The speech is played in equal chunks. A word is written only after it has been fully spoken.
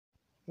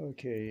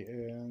Okay,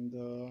 and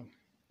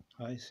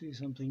I see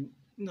something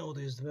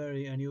noticed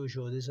very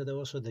unusual. These are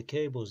also the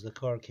cables the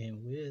car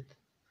came with.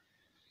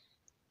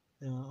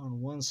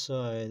 On one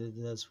side,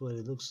 that's what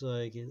it looks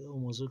like. It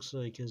almost looks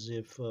like as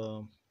if,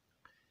 the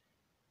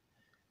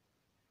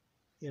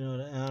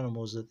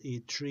animals that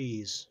eat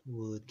trees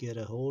would get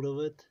a hold of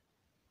it.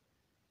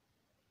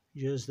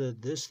 Just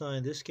that this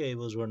time, these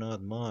cables were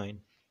not mine.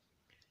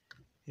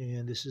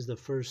 And this is the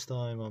first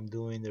time I'm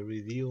doing the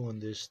review on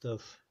this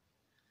stuff.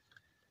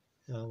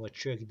 I'll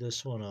check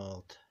this one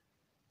out.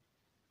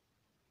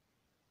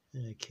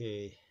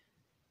 Okay.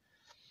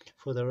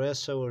 For the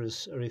rest, I will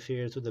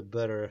refer to the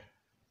better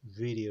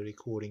video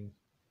recording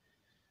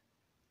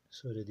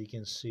so that you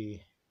can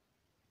see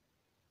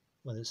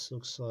what this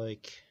looks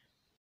like.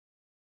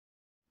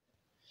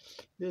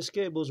 These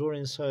cables were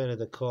inside of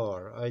the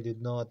car. I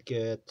did not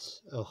get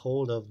a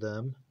hold of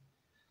them.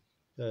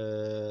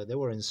 They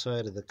were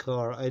inside of the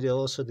car. I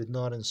also did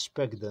not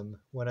inspect them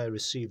when I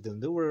received them.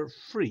 They were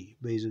free,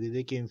 basically.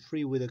 They came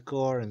free with the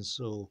car, and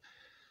so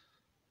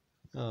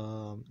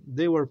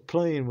they were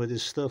playing with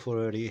this stuff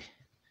already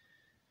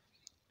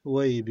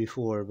way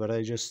before, but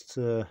I just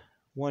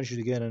want you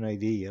to get an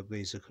idea,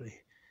 basically.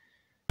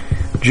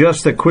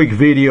 Just a quick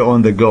video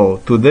on the go.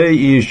 Today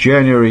is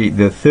January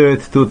the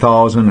 3rd,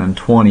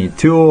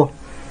 2022.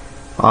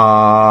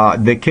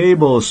 The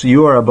cables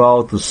you are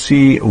about to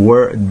see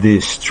were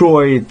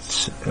destroyed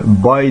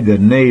by the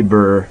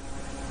neighbor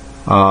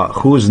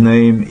whose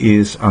name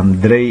is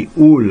Andrej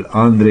Uhl.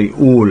 Andrej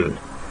Uhl.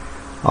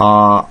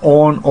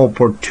 On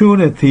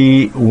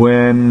opportunity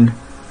when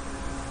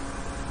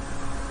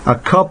a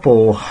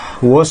couple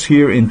was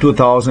here in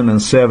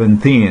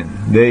 2017.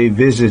 They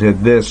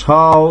visited this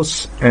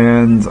house,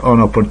 and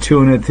on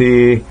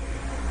opportunity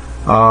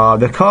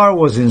the car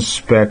was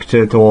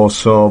inspected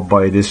also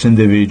by this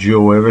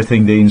individual.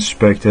 Everything they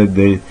inspected,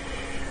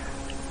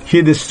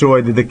 he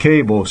destroyed the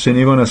cables, and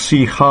you're gonna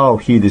see how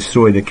he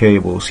destroyed the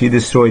cables. He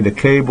destroyed the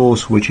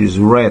cables, which is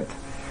red,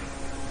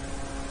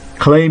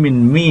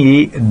 claiming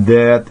me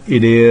that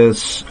it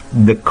is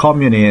the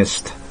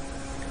communist.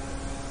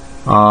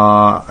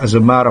 As a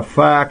matter of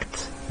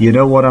fact, you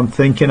know what I'm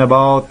thinking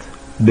about?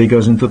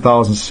 Because in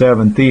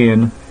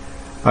 2017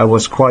 I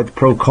was quite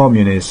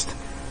pro-communist.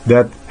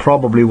 That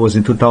probably was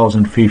in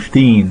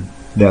 2015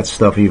 that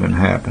stuff even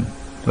happened.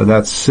 So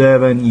that's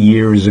 7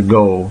 years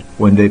ago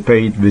when they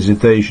paid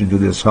visitation to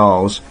this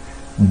house.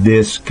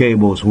 These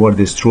cables were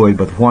destroyed,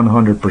 but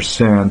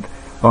 100%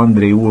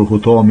 Andrej Uhl, who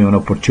told me on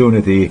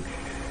opportunity,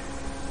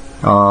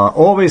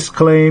 always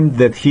claimed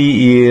that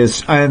he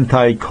is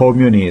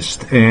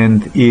anti-communist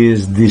and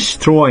is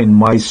destroying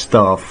my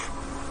stuff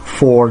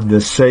for the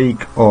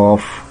sake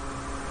of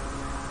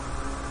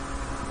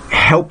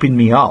helping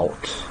me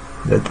out.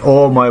 That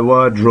all my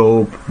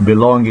wardrobe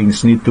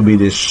belongings need to be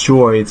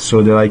destroyed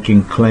so that I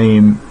can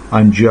claim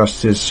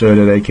injustice, so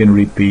that I can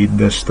repeat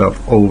this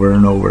stuff over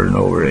and over and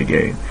over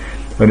again.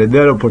 But at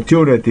that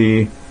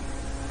opportunity,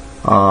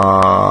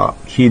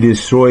 he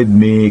destroyed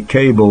me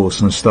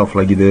cables and stuff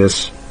like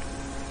this.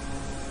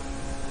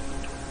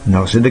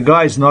 No, see, the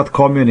guy is not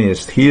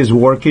communist. He is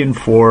working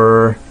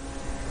for,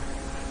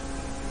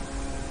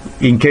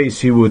 in case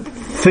he would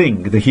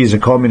think that he's a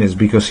communist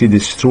because he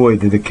destroyed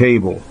the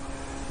cable,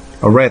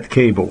 a red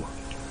cable.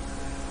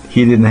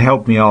 He didn't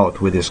help me out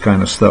with this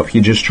kind of stuff.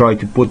 He just tried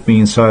to put me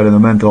inside of a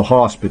mental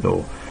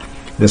hospital.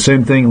 The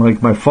same thing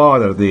like my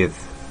father did.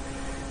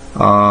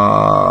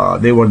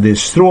 They were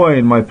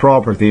destroying my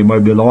property, my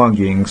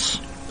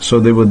belongings, so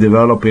they were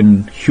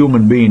developing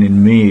human being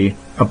in me,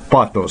 a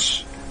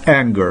pathos,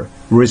 anger,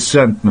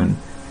 resentment,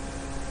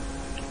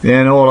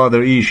 and all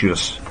other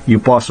issues you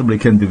possibly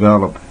can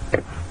develop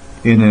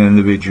in an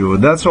individual.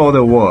 That's all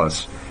there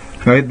was.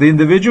 Right? The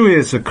individual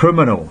is a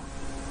criminal.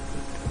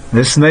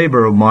 This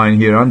neighbor of mine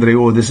here, Andrej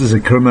Uhl, this is a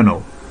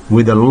criminal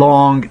with a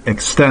long,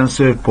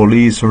 extensive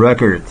police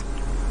record.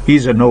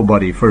 He's a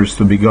nobody first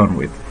to begin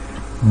with,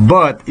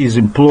 but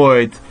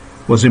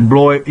was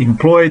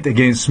employed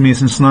against me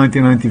since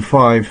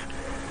 1995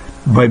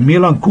 by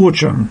Milan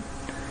Kuchan,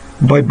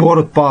 by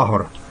Borut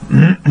Pahor.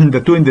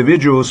 The two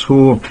individuals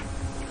who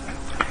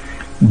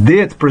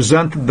did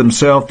present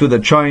themselves to the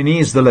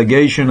Chinese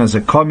delegation as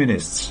a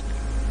communists,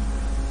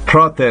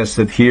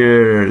 protested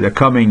here the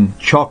coming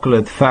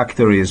chocolate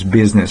factories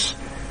business,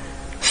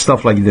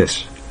 stuff like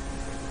this.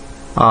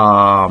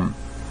 And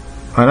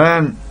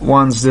then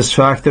once these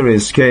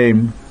factories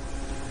came,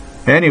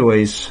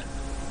 anyways,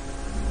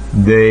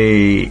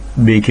 they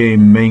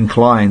became main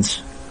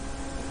clients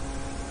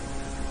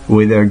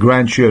with their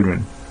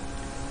grandchildren.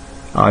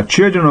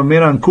 Children of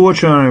Milan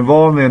Kuchan are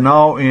involved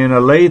now in a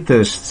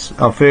latest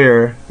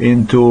affair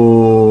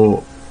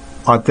into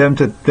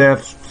attempted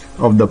theft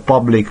of the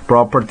public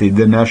property,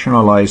 the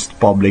nationalized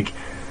public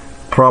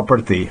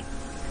property,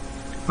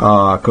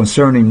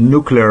 concerning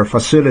nuclear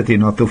facility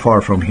not too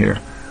far from here.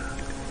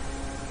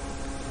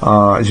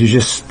 It's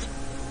just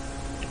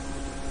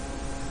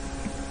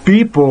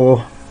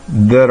people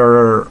that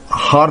are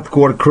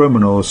hardcore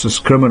criminals, as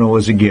criminal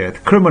as you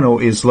get. Criminal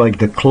is like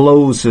the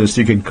closest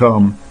you can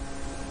come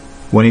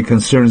when it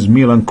concerns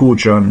Milan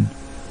Kucan,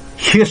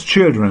 his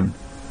children,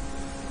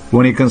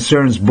 when it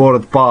concerns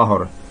Borut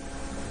Pahor.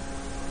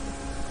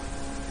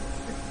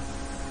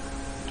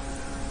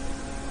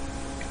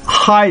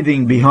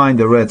 Hiding behind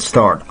the Red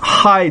Star,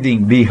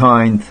 hiding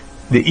behind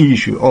the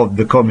issue of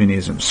the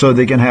communism, so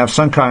they can have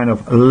some kind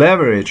of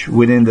leverage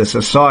within the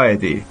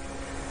society,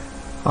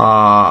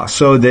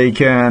 so they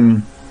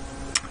can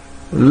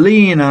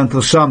lean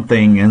onto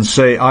something and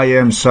say, I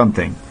am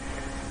something.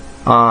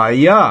 I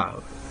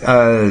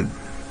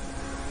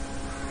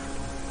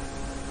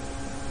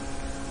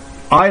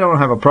don't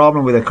have a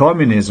problem with the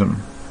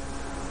communism.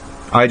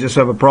 I just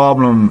have a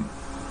problem,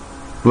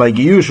 like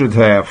you should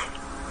have,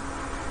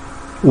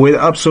 with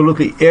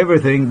absolutely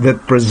everything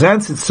that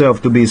presents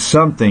itself to be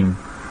something,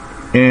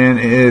 and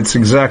it's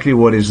exactly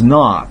what is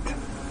not.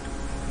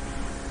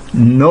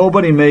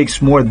 Nobody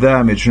makes more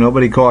damage,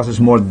 nobody causes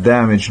more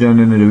damage than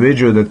an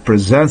individual that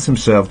presents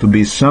himself to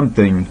be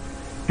something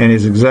and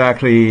is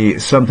exactly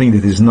something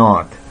that is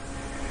not.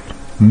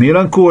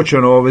 Milan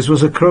Kucan always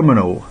was a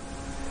criminal.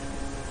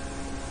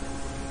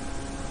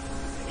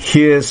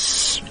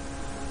 His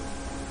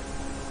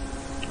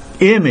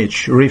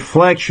image,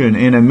 reflection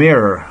in a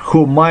mirror,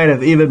 who might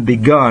have even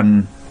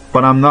begun,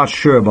 but I'm not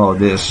sure about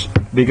this,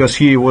 because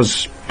he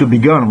was, to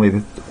begin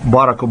with,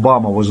 Barack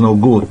Obama was no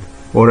good,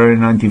 already in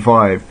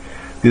 95.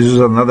 This is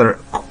another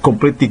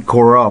completely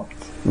corrupt,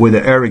 with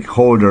Eric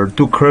Holder,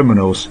 two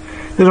criminals.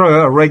 These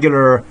are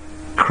regular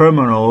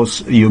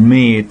criminals you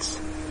meet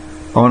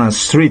on a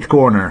street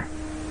corner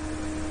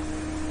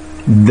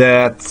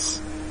that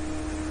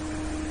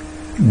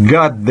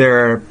got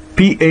their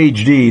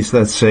PhDs,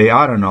 let's say,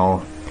 I don't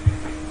know,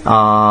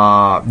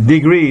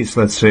 degrees,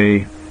 let's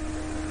say,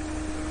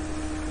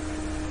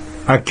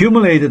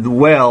 accumulated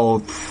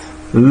wealth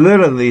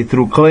literally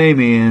through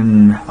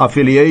claiming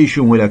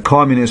affiliation with a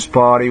communist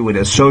party, with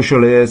a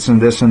socialist and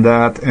this and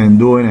that, and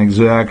doing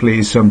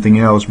exactly something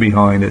else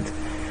behind it.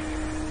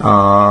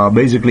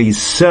 Basically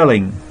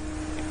selling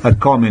a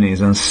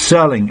communism,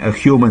 selling a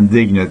human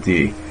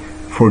dignity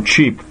for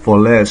cheap, for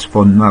less,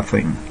 for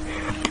nothing.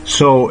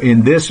 So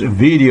in this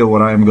video,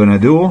 what I'm going to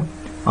do,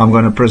 I'm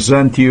going to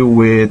present you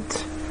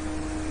with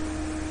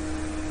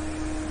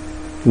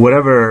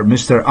whatever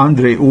Mr.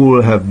 Andrej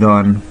Uhl have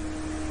done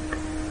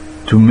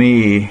to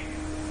me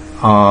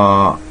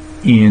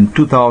in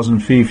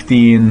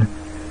 2015,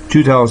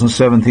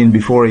 2017,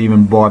 before I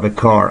even bought a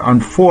car.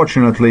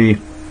 Unfortunately,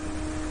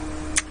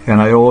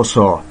 and I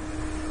also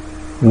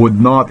would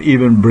not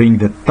even bring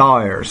the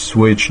tires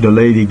which the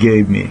lady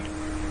gave me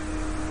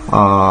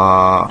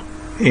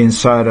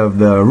inside of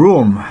the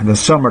room, the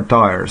summer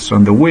tires,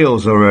 and the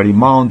wheels already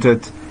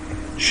mounted.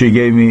 She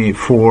gave me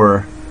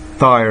 4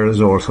 tires,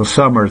 also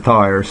summer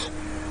tires.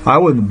 I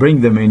wouldn't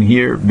bring them in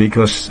here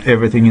because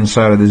everything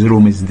inside of this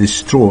room is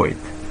destroyed,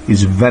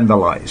 is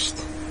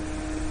vandalized.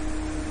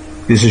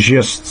 This is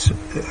just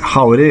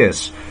how it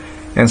is,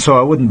 and so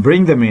I wouldn't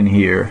bring them in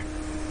here.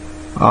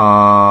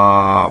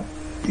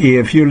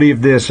 If you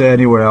leave this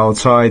anywhere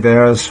outside,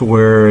 there's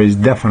where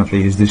it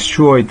definitely is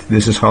destroyed.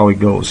 This is how it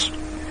goes.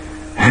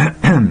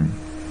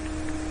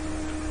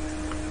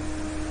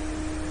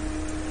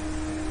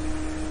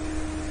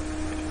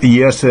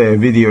 Yesterday, a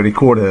video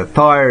recorded the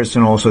tires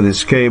and also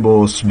these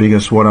cables,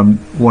 because what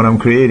I'm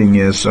creating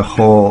is a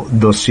whole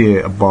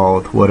dossier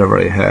about whatever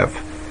I have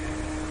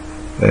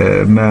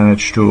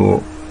managed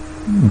to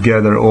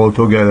gather all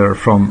together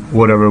from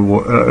whatever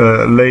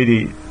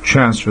lady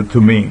transferred to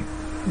me,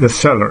 the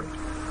seller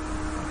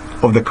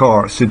of the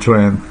car,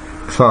 Citroen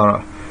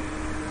Xsara.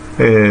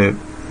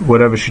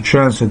 Whatever she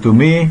transferred to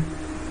me,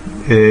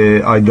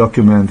 I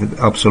documented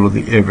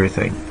absolutely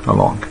everything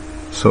along.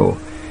 So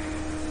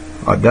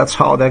that's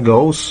how that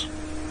goes.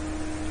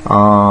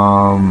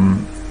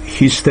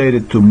 He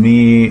stated to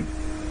me,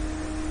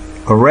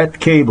 red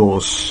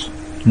cables,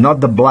 not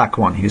the black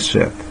one, he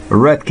said.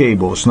 Red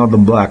cables, not the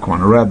black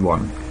one, red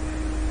one.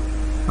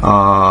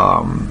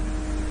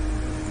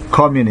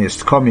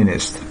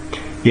 Communist.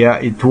 Yeah,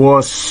 it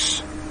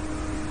was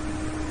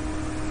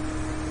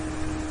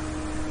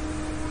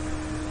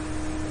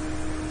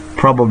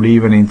probably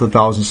even in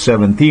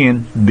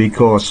 2017,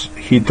 because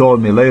he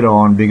told me later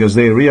on, because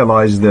they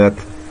realized that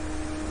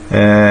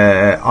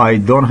I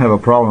don't have a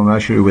problem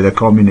actually with the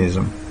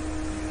communism.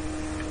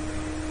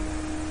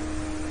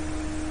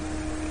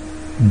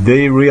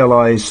 They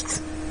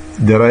realized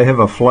that I have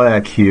a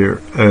flag here,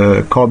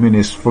 a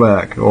communist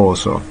flag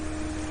also.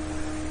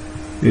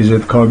 Is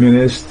it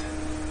communist?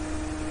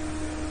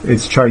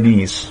 It's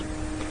Chinese.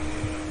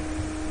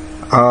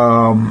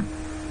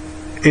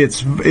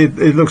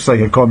 It looks like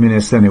a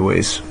communist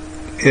anyways.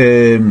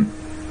 They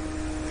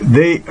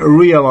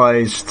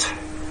realized.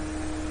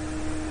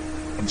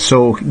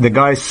 So the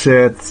guy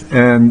said,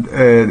 and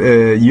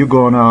you're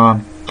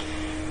gonna,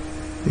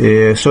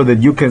 so that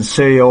you can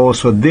say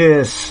also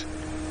this.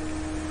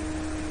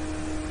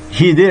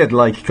 He did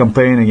like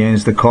campaign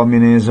against the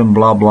communism,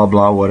 blah blah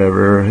blah,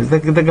 whatever.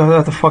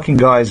 The fucking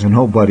guy's a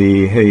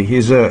nobody. Hey,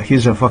 he's a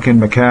fucking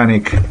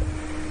mechanic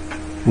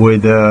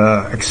with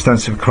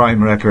extensive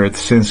crime record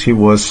since he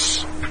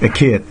was a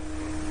kid.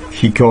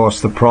 he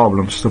caused the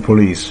problems to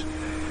police.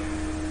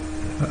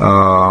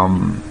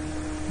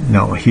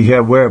 No, he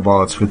had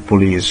whereabouts with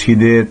police. He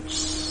did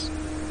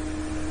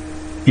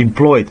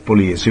employed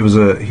police. He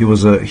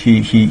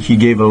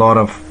gave a lot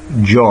of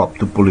job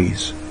to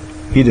police.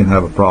 He didn't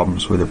have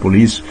problems with the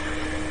police.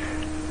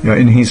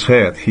 In his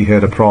head, he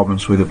had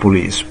problems with the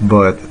police,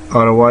 but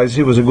otherwise,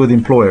 he was a good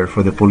employer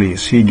for the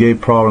police. He gave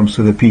problems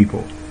to the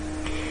people.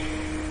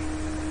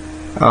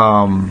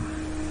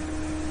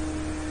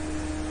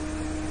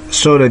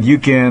 So that you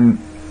can,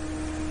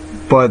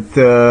 but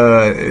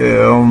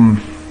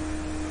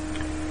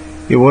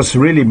it was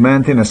really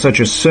meant in such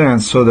a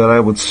sense, so that I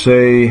would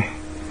say,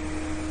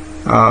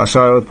 so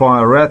I would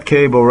point a red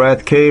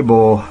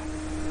cable.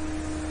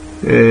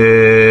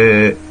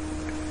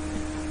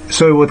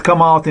 So it would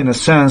come out in a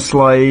sense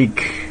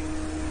like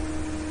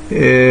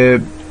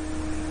the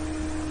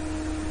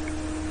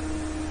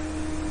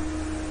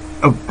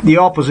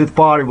opposite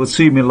party would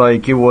see me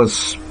like it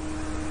was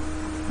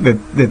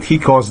that he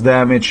caused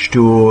damage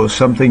to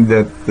something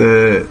that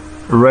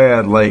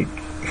read like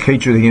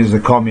hatred against the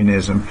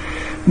communism.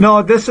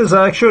 No, this is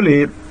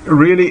actually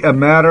really a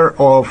matter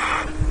of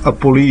a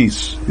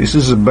police. This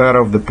is a matter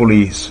of the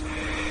police.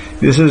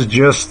 This is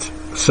just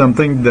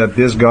something that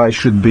this guy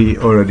should be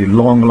already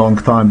long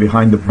time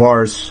behind the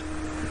bars.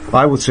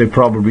 I would say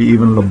probably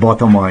even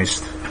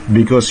lobotomized,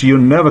 because you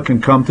never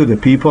can come to the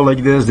people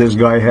like this. This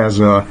guy has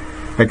a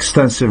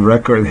extensive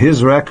record.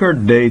 His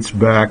record dates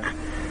back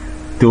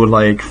to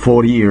like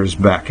 40 years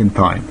back in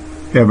time,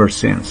 ever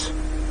since.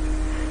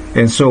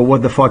 And so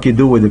what the fuck you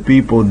do with the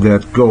people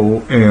that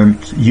go and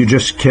you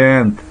just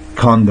can't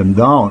calm them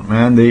down,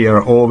 man? They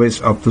are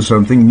always up to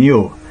something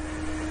new.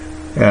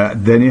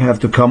 Then you have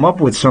to come up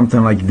with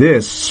something like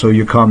this so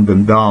you calm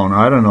them down.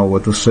 I don't know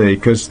what to say,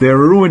 because they're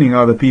ruining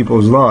other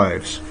people's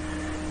lives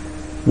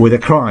with a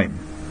crime.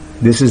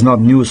 This is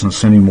not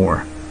nuisance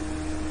anymore.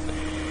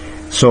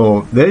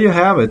 So there you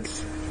have it.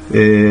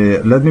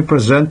 Let me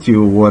present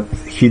you what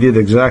he did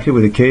exactly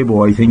with the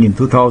cable, I think in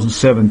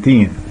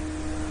 2017,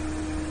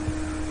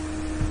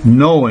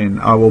 knowing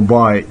I will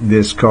buy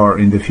this car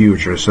in the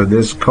future. So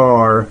this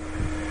car,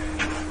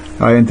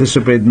 I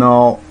anticipate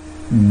now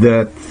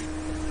that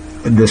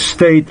the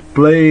state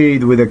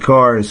played with the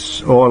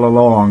cars all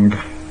along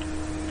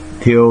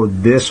till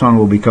this one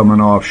will become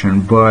an option,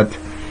 but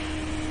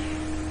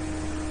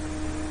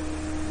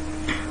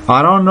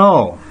I don't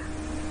know.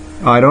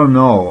 I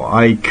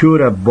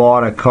could have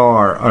bought a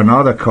car,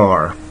 another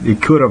car.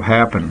 It could have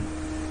happened.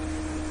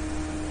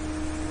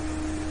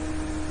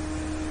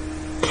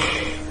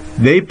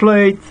 They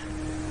played,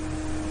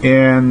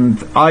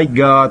 and I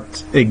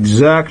got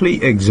exactly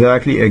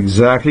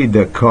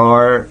the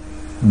car.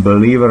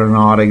 Believe it or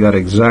not, I got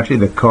exactly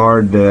the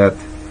car that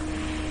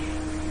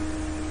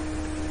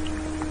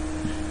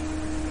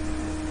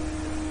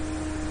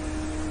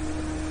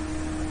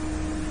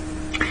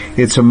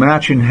it's a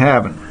match in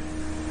heaven.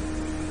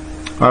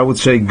 I would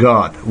say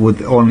God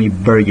would only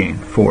bargain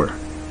for,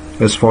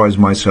 as far as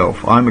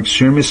myself. I'm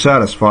extremely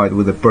satisfied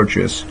with the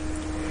purchase.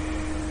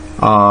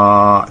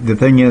 The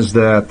thing is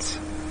that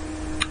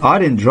I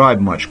didn't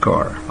drive much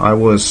car. I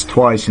was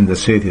twice in the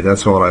city,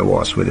 that's all I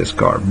was with this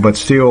car. But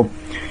still,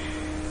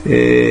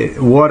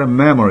 what a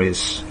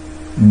memories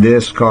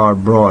this car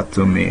brought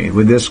to me.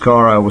 With this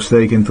car I was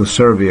taken to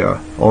Serbia,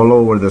 all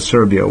over the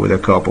Serbia with a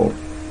couple.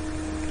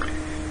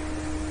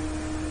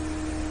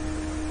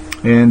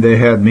 And they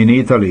had me in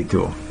Italy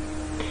too.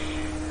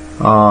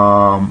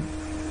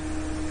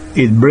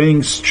 It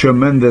brings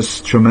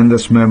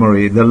tremendous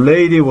memory. The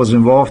lady was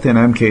involved in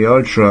MK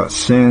Ultra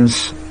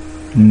since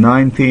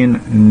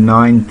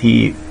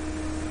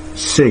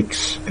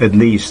 1996 at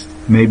least,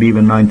 maybe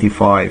even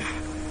 95.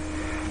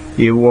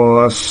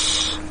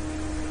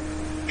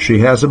 She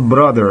has a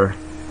brother,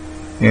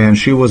 and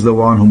she was the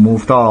one who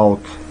moved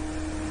out,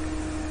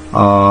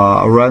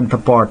 a rent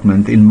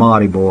apartment in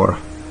Maribor,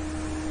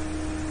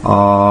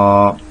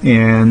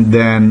 and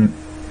then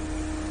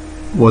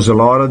was a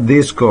lot of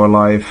disco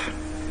life.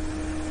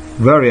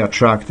 Very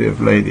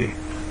attractive lady.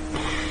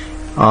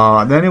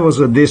 Then it was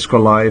a disco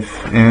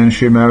life, and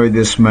she married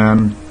this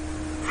man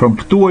from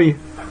Ptuj,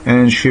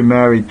 and she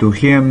married to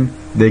him.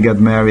 They got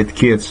married,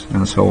 kids,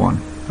 and so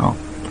on.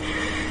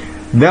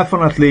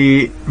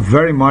 Definitely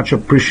very much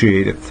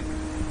appreciated.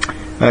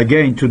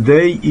 Again,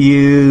 today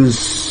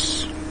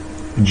is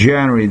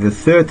January the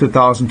 3rd,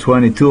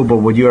 2022, but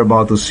what you're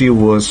about to see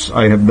was,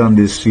 I have done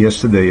this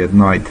yesterday at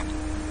night.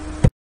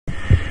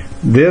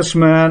 This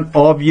man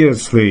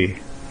obviously,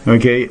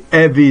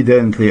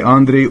 evidently,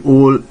 Andrej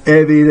Uhl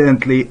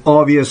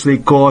obviously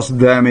caused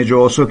damage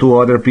also to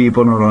other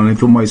people, not only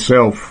to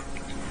myself.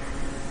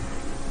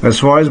 As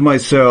far as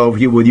myself,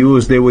 they would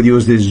use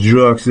these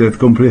drugs that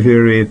completely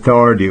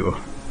retard you.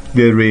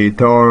 They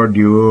retard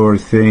your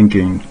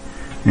thinking.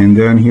 And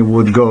then he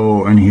would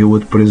go and he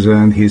would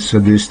present his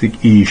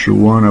sadistic issue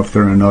one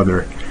after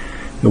another.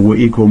 That will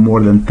equal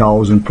more than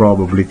 1,000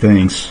 probably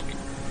things.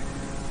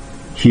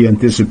 He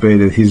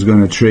anticipated he's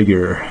going to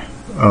trigger,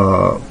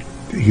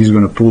 he's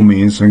going to pull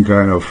me in some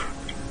kind of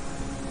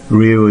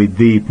really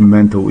deep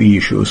mental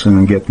issues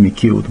and get me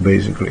killed,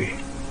 basically.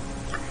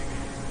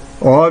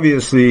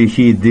 Obviously,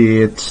 he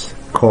did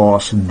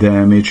cause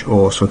damage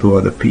also to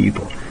other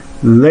people.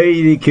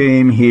 Lady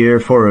came here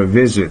for a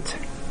visit.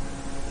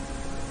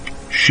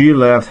 She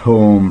left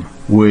home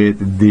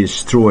with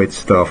destroyed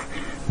stuff.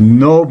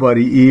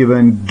 Nobody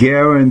even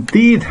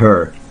guaranteed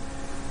her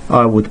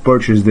I would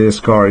purchase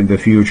this car in the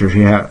future. She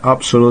had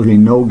absolutely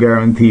no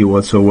guarantee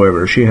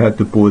whatsoever. She had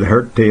to put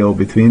her tail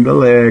between the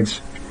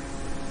legs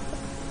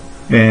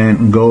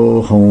and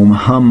go home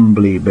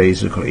humbly,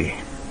 basically.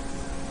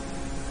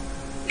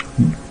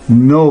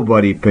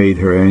 Nobody paid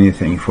her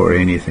anything for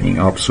anything,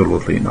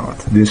 absolutely not.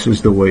 This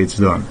is the way it's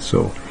done.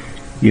 So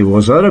it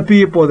was other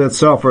people that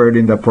suffered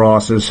in the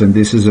process, and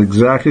this is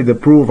exactly the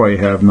proof I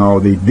have now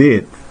they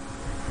did.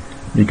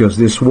 Because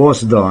this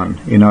was done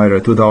in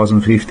either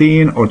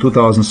 2015 or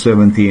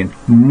 2017.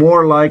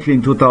 More likely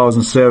in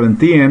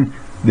 2017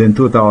 than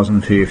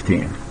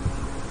 2015.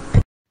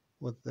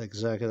 What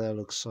exactly that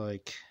looks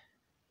like.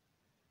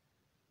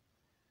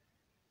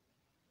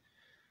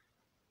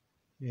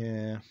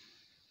 Yeah.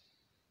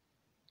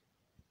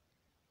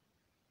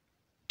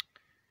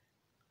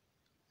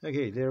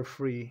 Okay, they're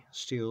free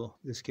still.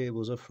 These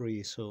cables are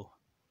free, so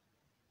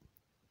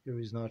there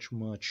is not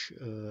much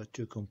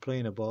to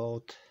complain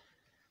about.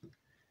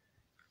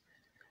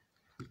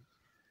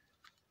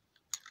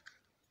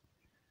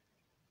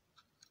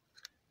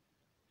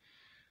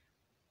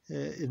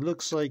 It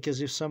looks like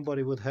as if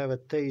somebody would have a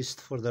taste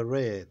for the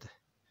red,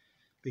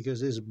 because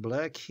this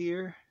black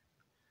here,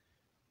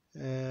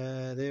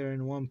 they're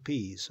in one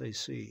piece. I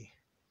see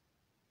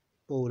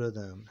both of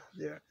them.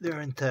 They're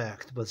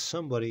intact, but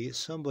somebody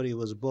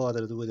was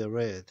bothered with the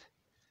red.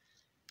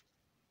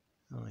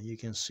 You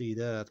can see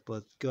that,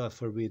 but God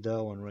forbid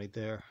that one right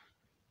there.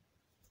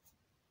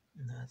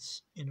 And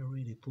that's in a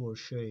really poor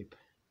shape.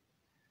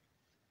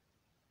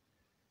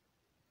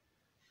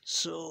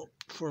 So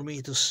for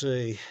me to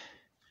say,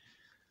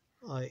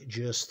 I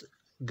just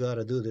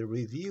gotta do the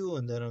review,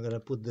 and then I'm gonna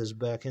put this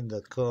back in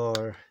the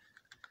car.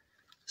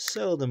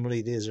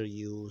 Seldomly these are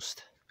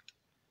used.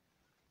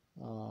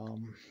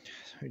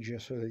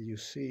 Just so that you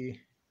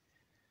see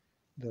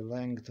the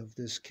length of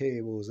this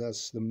cables,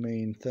 that's the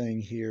main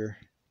thing here.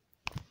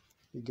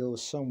 It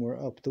goes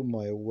somewhere up to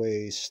my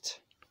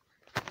waist.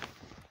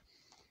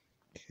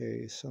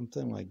 Okay,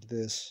 something like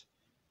this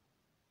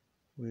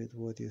with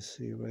what you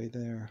see right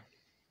there.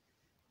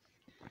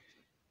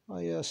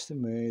 I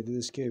estimate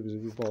this cable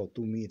is about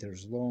 2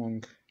 meters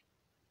long,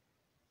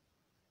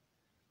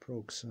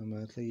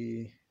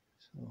 approximately.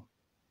 So,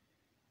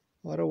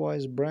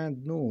 otherwise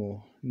brand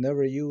new,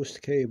 never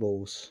used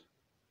cables.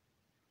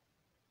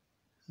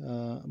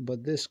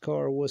 But this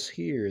car was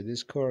here.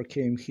 This car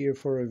came here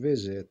for a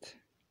visit.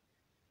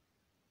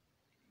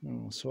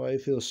 So I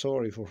feel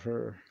sorry for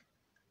her.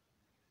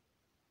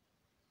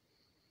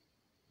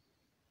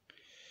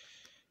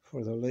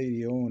 For the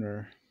lady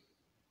owner.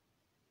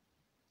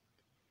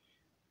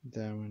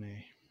 Damn.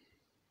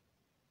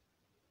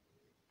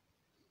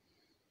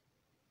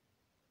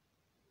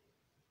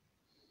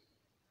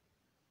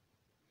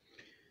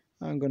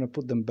 I'm gonna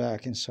put them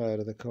back inside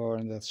of the car,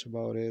 and that's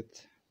about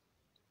it.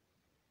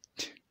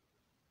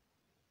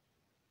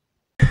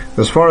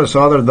 As far as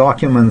other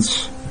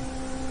documents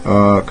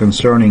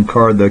concerning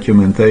car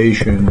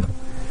documentation,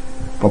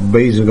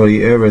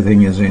 basically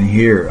everything is in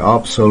here.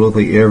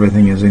 Absolutely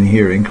everything is in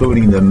here,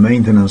 including the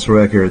maintenance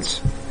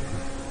records.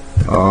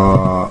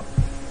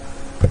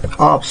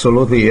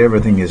 Absolutely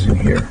everything is in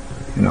here,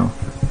 you know,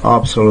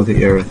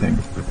 absolutely everything.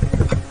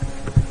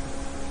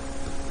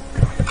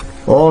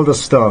 All the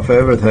stuff,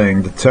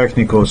 everything, the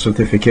technical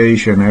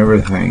certification,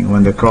 everything,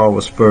 when the car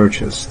was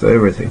purchased,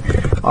 everything,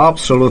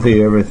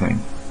 absolutely everything.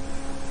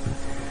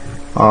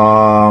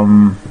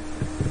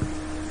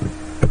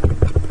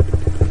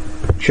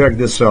 Check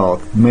this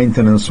out,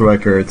 maintenance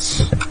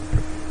records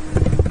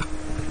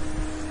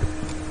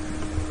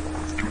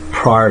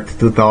prior to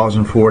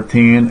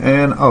 2014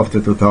 and after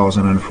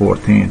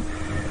 2014.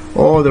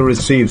 All the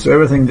receipts,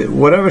 everything,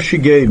 whatever she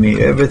gave me,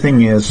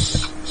 everything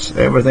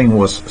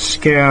was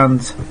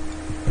scanned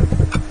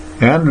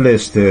and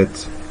listed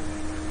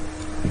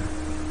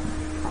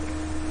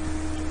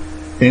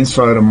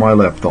inside of my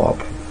laptop.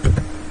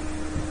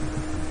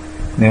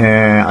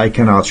 I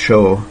cannot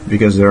show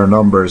because there are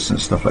numbers and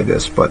stuff like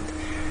this, but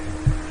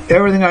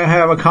everything I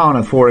have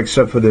accounted for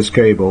except for this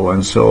cable,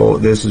 and so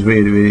this is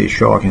really, really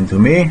shocking to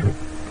me.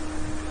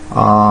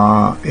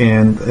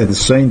 And at the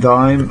same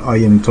time, I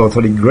am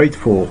totally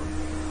grateful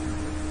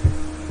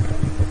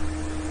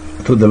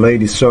to the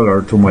lady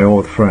seller, to my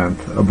old friend,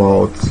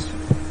 about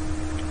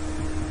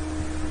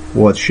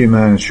what she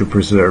managed to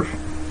preserve.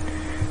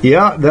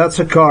 Yeah, that's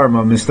a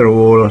karma, Mr.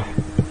 Uhl.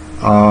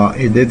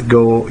 It did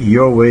go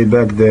your way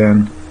back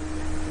then,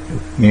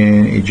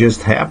 and it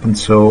just happened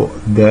so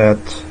that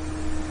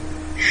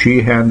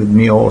she handed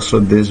me also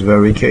this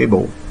very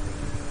cable.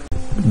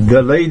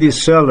 The lady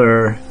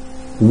seller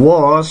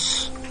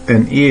was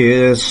and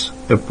is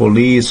a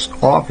police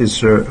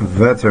officer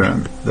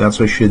veteran. That's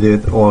what she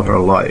did all her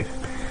life.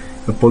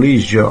 A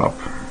police job.